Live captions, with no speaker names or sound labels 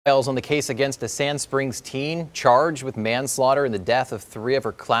On the case against the Sand Springs teen charged with manslaughter in the death of 3 of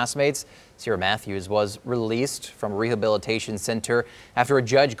her classmates. Sirrah Mathews was released from a rehabilitation center after a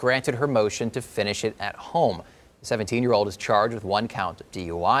judge granted her motion to finish it at home. The 17-year-old is charged with 1 count of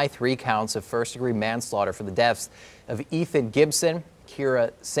DUI, 3 counts of first-degree manslaughter for the deaths of Ethan Gibson,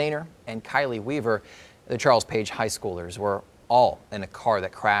 Cyra and Kylee Weaver. The Charles Page high schoolers were all in a car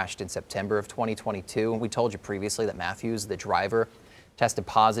that crashed in September of 2022. We told you previously that Mathews, the driver, tested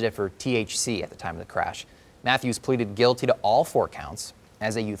positive for THC at the time of the crash. Mathews pleaded guilty to all 4 counts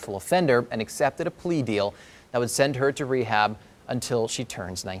as a youthful offender and accepted a plea deal that would send her to rehab until she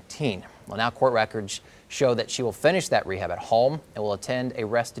turns 19. Well, now court records show that she will finish that rehab at home and will attend a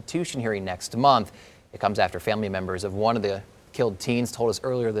restitution hearing next month. It comes after family members of one of the killed teens told us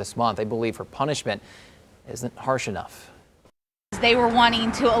earlier this month they believe her punishment isn't harsh enough. They were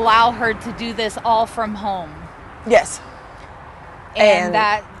wanting to allow her to do this all from home. Yes. And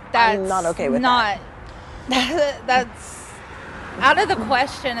that's I'm not okay with that. That's out of the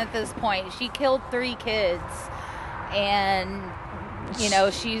question at this point. She killed 3 kids, and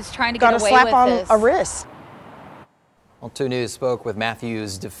she's trying to get away with this. Got a slap on a wrist. Well, 2 News spoke with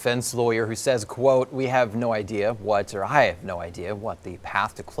Mathews' defense lawyer, who says, quote, "We have no idea I have no idea what the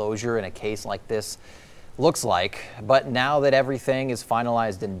path to closure in a case like this looks like. But now that everything is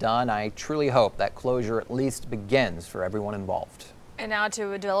finalized and done, I truly hope that closure at least begins for everyone involved." And now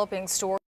to a developing story.